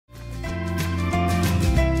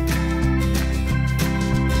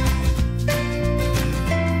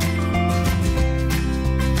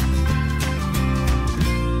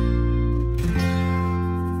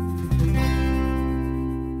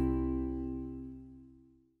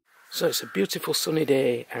So it's a beautiful sunny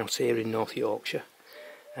day out here in North Yorkshire,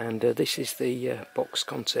 and this is the box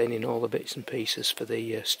containing all the bits and pieces for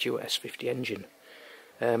the Stuart S50 engine.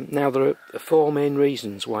 Now there are four main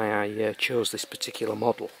reasons why I chose this particular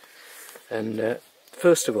model. And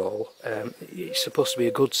first of all, it's supposed to be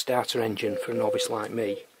a good starter engine for a novice like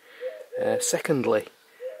me. Secondly,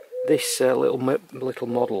 this little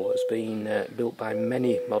model has been built by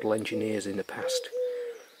many model engineers in the past,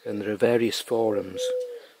 and there are various forums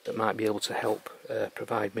that might be able to help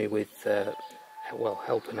provide me with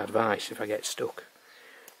help and advice if I get stuck.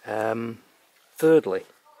 Thirdly,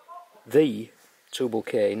 the Tubal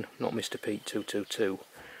Cain, not Mr. Pete 222,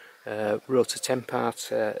 wrote a 10-part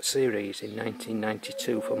series in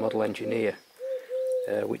 1992 for Model Engineer,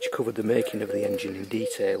 which covered the making of the engine in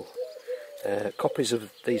detail. Copies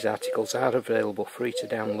of these articles are available free to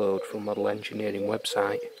download from Model Engineering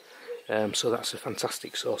website, so that's a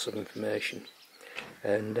fantastic source of information.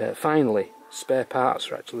 And finally, spare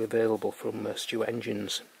parts are actually available from Stuart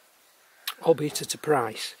Engines, albeit at a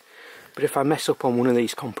price. But if I mess up on one of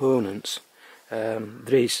these components, there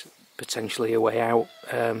is potentially a way out,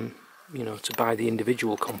 you know, to buy the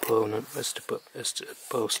individual component as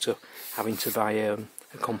opposed to having to buy a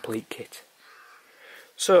complete kit.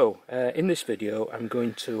 So, in this video I'm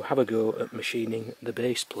going to have a go at machining the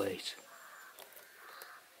base plate.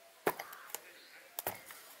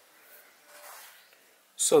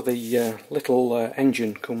 So the little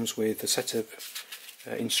engine comes with a set of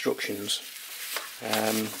instructions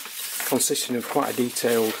consisting of quite a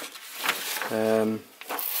detailed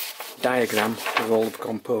diagram of all the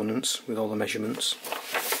components with all the measurements,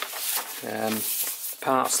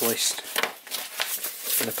 parts list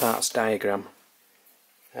and a parts diagram,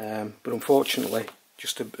 but unfortunately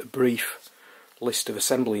just a brief list of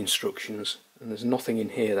assembly instructions, and there's nothing in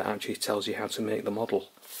here that actually tells you how to make the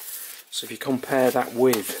model. So if you compare that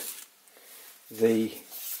with the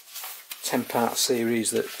 10-part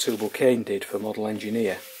series that Tubal Cain did for Model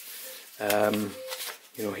Engineer, you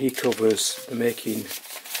know, he covers the making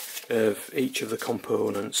of each of the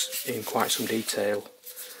components in quite some detail.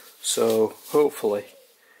 So hopefully,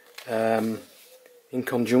 in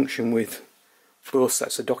conjunction with both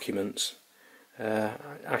sets of documents,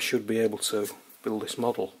 I should be able to build this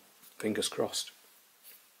model, fingers crossed.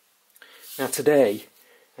 Now today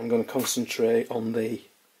I'm going to concentrate on the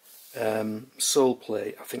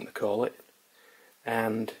Soleplate, I think they call it,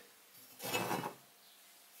 and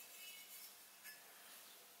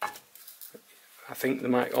I think they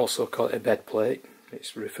might also call it a bedplate.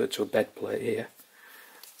 It's referred to a bedplate here.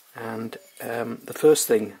 And the first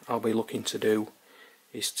thing I'll be looking to do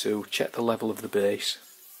is to check the level of the base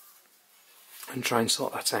and try and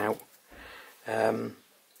sort that out.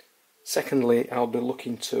 Secondly, I'll be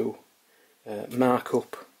looking to mark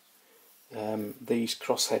up these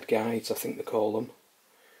crosshead guides, I think they call them,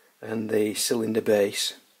 and the cylinder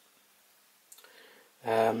base,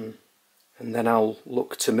 and then I'll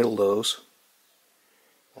look to mill those.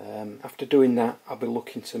 After doing that, I'll be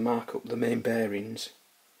looking to mark up the main bearings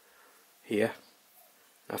here.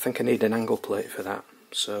 I think I need an angle plate for that,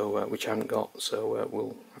 so which I haven't got, so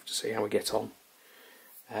we'll have to see how we get on.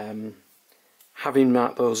 Having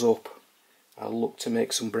marked those up, I'll look to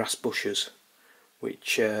make some brass bushers,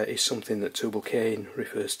 which is something that Tubal Cain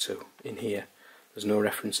refers to in here. There's no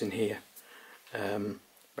reference in here,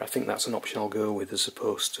 but I think that's an option I'll go with as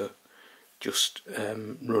opposed to just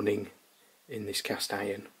running in this cast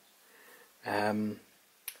iron.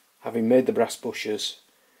 Having made the brass bushers,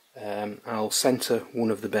 I'll centre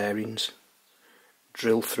one of the bearings,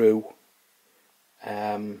 drill through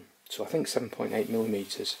so I think 7.8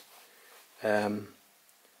 millimeters, and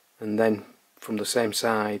then from the same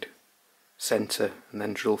side centre and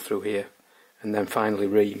then drill through here, and then finally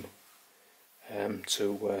ream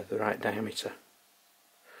to the right diameter.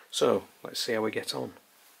 So let's see how we get on.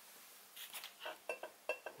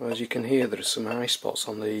 Well, as you can hear, there are some high spots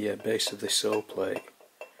on the base of this Soleplate.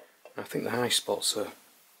 I think the high spots are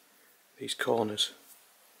these corners.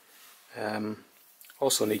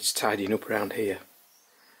 Also needs tidying up around here,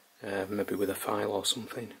 maybe with a file or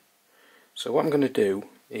something. So what I'm going to do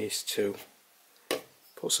is to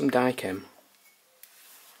put some die-chem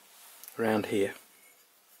around here,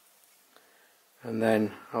 and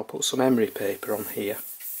then I'll put some emery paper on here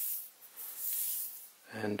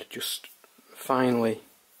and just finally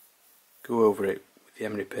go over it with the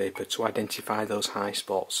emery paper to identify those high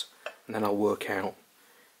spots, and then I'll work out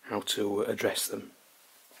how to address them.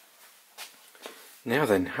 Now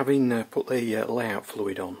then, having put the layout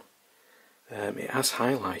fluid on, it has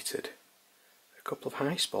highlighted a couple of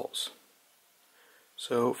high spots.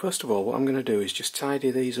 So first of all, what I'm going to do is just tidy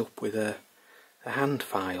these up with a a hand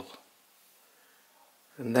file,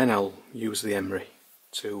 and then I'll use the emery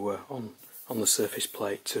to on the surface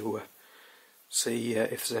plate to see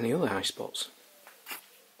if there's any other high spots.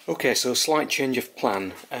 Okay, so slight change of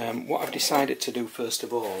plan. What I've decided to do first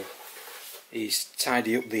of all is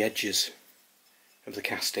tidy up the edges of the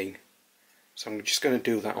casting. So I'm just going to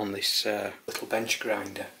do that on this little bench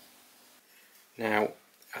grinder. Now,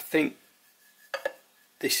 I think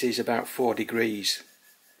this is about 4 degrees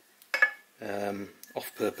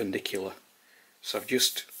off perpendicular. So I've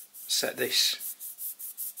just set this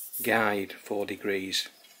guide 4 degrees,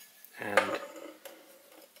 and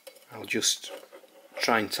I'll just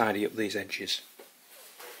try and tidy up these edges.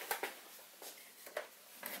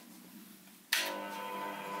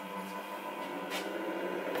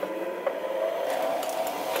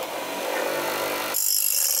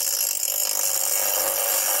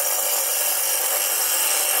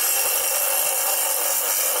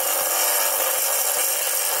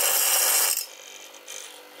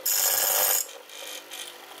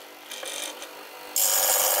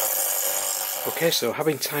 Okay, so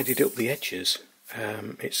having tidied up the edges,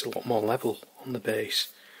 it's a lot more level on the base.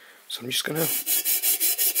 So I'm just going to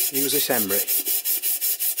use this emery.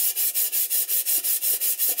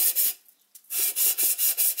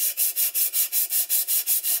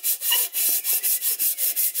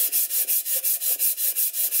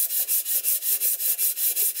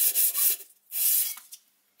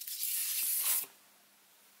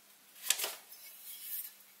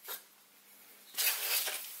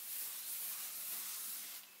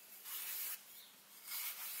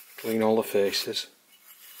 Clean all the faces.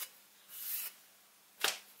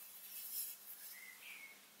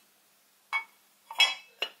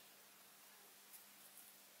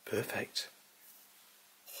 Perfect.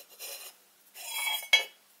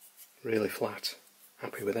 Really flat.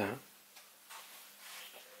 Happy with that.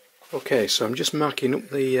 Okay, so I'm just marking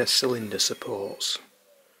up the cylinder supports,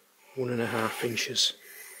 1.5 inches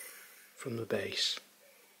from the base.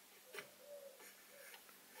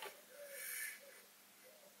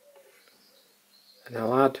 And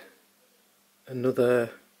I'll add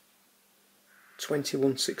another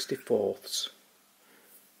 21/64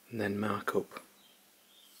 and then mark up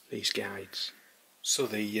these guides. So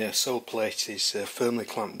the sole plate is firmly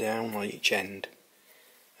clamped down on each end,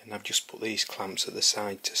 and I've just put these clamps at the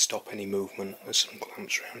side to stop any movement. There's some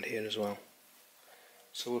clamps around here as well.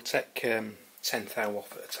 So we'll take 10 thou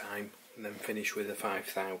off at a time and then finish with a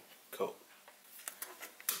 5 thou cut.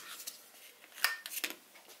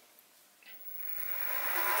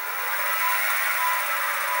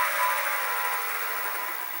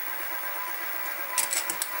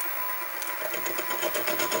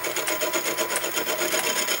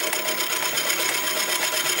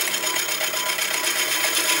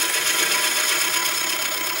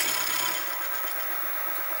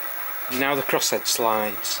 Now the crosshead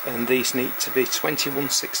slides, and these need to be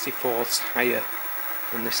 21/64 higher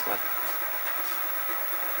than this lead.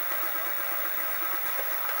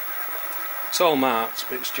 It's all marked,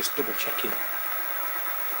 but it's just double checking.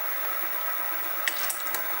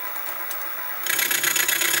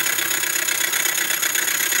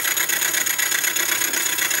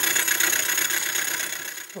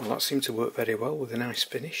 Well, that seemed to work very well with a nice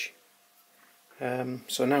finish.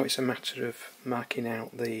 So now it's a matter of marking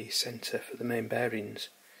out the centre for the main bearings.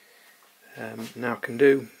 Now I can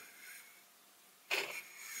do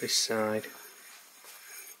this side,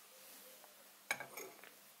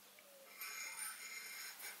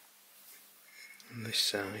 and this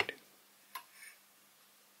side.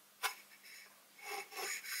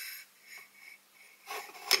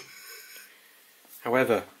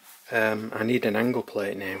 However, I need an angle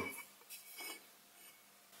plate now.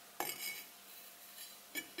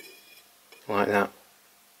 Like that.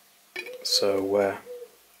 So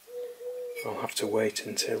I'll have to wait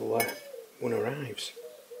until one arrives.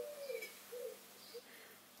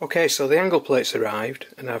 Okay, so the angle plate's arrived,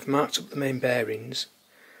 and I've marked up the main bearings.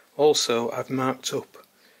 Also, I've marked up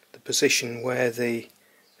the position where the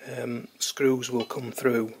screws will come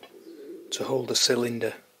through to hold the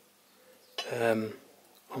cylinder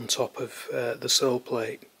on top of the sole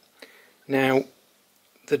plate. Now,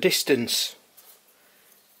 the distance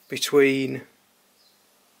between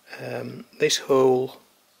this hole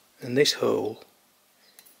and this hole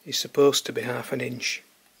is supposed to be 1/2 inch,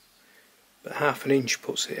 but 1/2 inch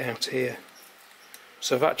puts it out here.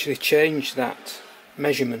 So I've actually changed that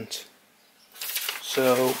measurement.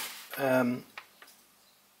 So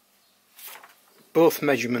both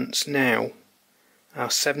measurements now are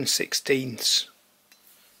 7/16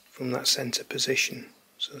 from that centre position.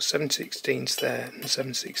 So 7/16 there and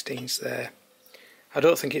 7/16 there. I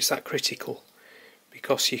don't think it's that critical.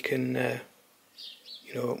 because you can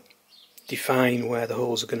you know, define where the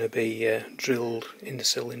holes are going to be drilled in the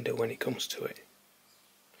cylinder when it comes to it.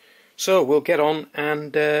 So we'll get on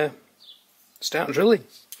and start drilling.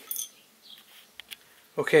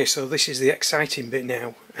 Okay, so this is the exciting bit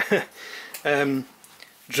now.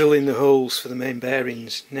 Drilling the holes for the main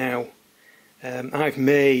bearings. Now I've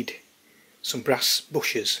made some brass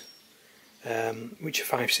bushers which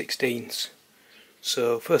are 5/16.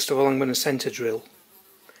 So first of all I'm going to centre drill,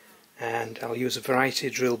 and I'll use a variety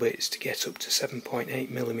of drill bits to get up to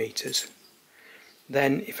 7.8mm.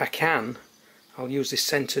 Then if I can, I'll use this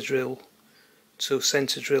centre drill to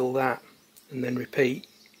centre drill that, and then repeat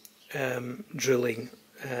drilling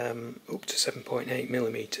up to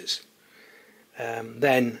 7.8mm.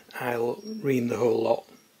 Then I'll ream the whole lot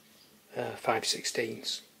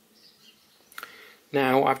 5/16.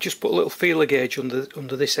 Now I've just put a little feeler gauge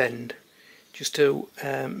under this end, just to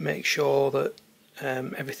make sure that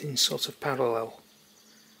everything's sort of parallel.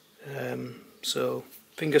 So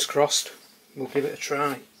fingers crossed, we'll give it a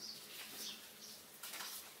try.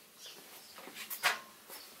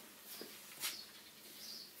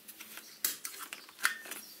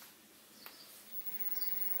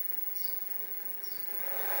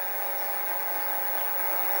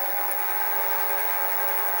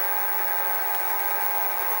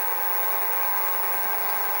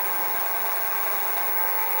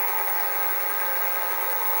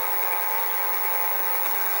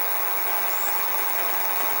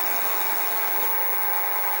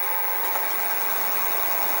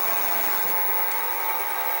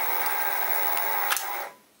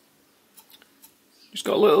 Just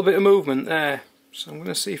got a little bit of movement there, so I'm going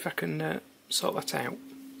to see if I can sort that out.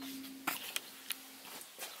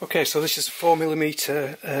 Okay, so this is a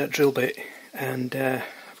 4mm drill bit, and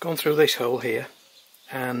I've gone through this hole here,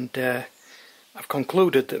 and I've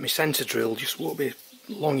concluded that my centre drill just won't be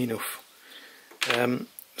long enough.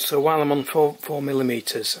 So while I'm on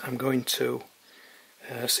 4mm, I'm going to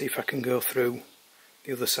see if I can go through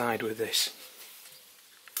the other side with this.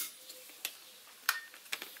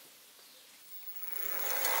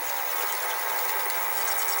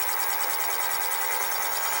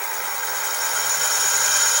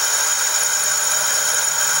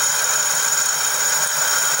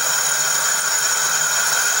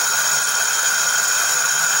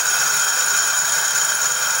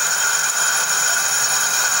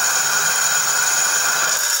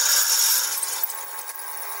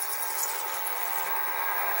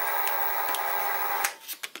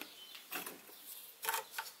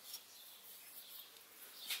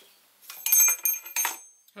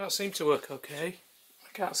 That seemed to work okay. I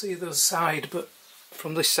can't see the other side, but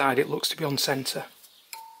from this side it looks to be on centre.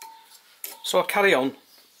 So I'll carry on.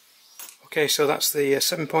 Okay, so that's the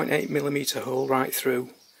 7.8mm hole right through,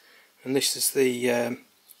 and this is the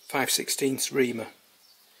 5/16 reamer.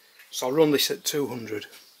 So I'll run this at 200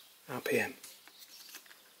 RPM.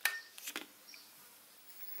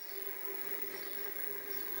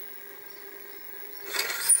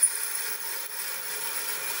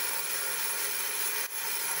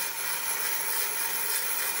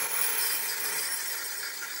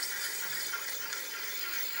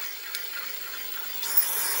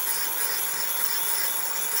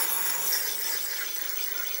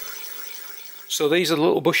 So these are the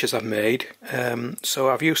little bushers I've made. So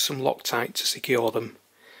I've used some Loctite to secure them,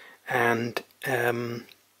 and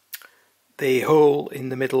the hole in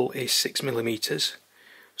the middle is 6mm,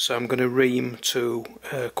 so I'm going to ream to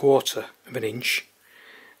 1/4 of an inch.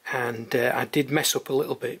 And I did mess up a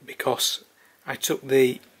little bit because I took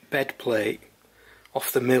the bed plate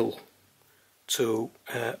off the mill to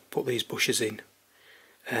put these bushers in,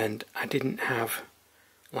 and I didn't have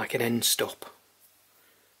like an end stop.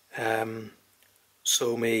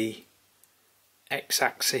 So my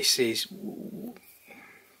x-axis is,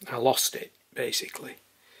 I lost it basically.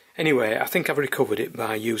 Anyway, I think I've recovered it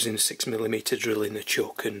by using a 6mm drill in the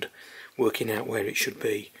chuck and working out where it should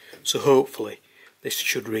be. So hopefully this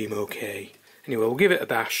should ream okay. Anyway, we'll give it a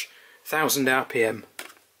bash. 1000 RPM.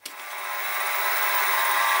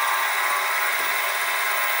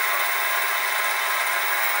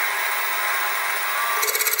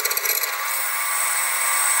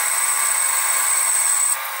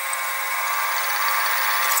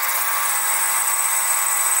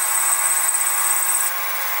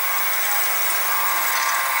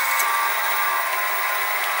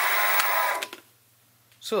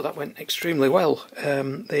 So that went extremely well.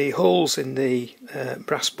 The holes in the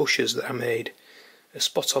brass bushers that I made are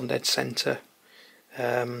spot on dead centre.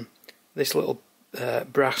 This little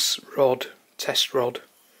brass rod, test rod,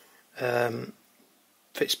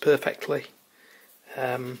 fits perfectly.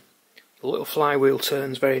 The little flywheel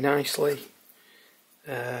turns very nicely.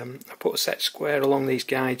 I put a set square along these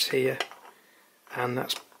guides here, and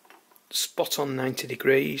that's spot on 90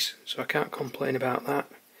 degrees, so I can't complain about that.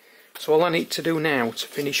 So all I need to do now to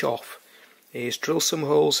finish off is drill some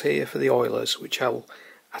holes here for the oilers, which I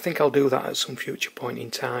think I'll do that at some future point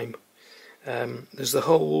in time. There's the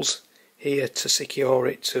holes here to secure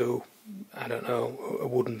it to, I don't know, a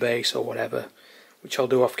wooden base or whatever, which I'll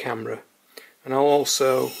do off camera. And I'll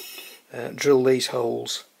also drill these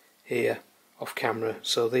holes here off camera,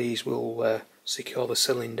 so these will secure the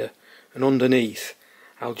cylinder, and underneath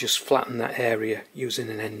I'll just flatten that area using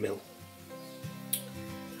an end mill.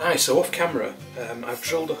 Right, so off camera I've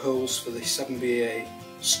drilled the holes for the 7BA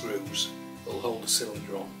screws that will hold the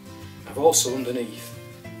cylinder on. I've also underneath,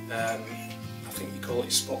 I think you call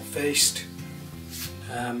it spot faced,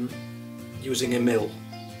 using a mill,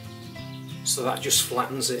 so that just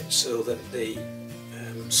flattens it so that the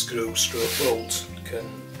screw stroke bolt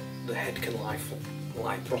the head can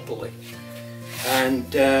lie properly.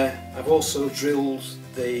 And I've also drilled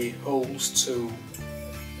the holes to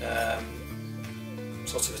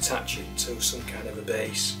sort of attach it to some kind of a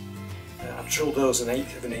base. I've drilled those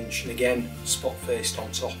 1/8 of an inch, and again spot faced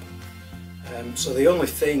on top. So the only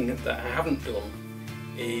thing that I haven't done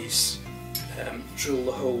is drill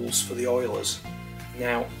the holes for the oilers.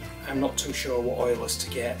 Now I'm not too sure what oilers to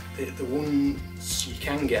get. The ones you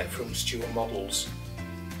can get from Stuart models,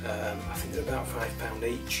 I think they're about £5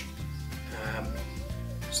 each,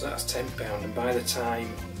 so that's £10, and by the time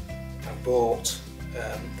I bought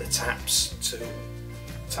the taps to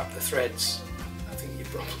tap the threads, I think you're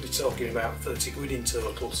probably talking about 30 quid in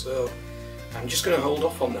total, so I'm just going to hold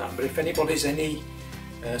off on that. But if anybody's any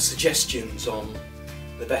suggestions on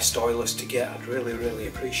the best oilers to get, I'd really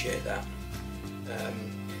appreciate that.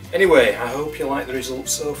 Anyway, I hope you like the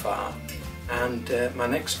results so far, and my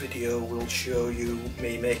next video will show you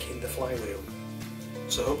me making the flywheel.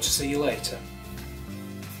 So hope to see you later.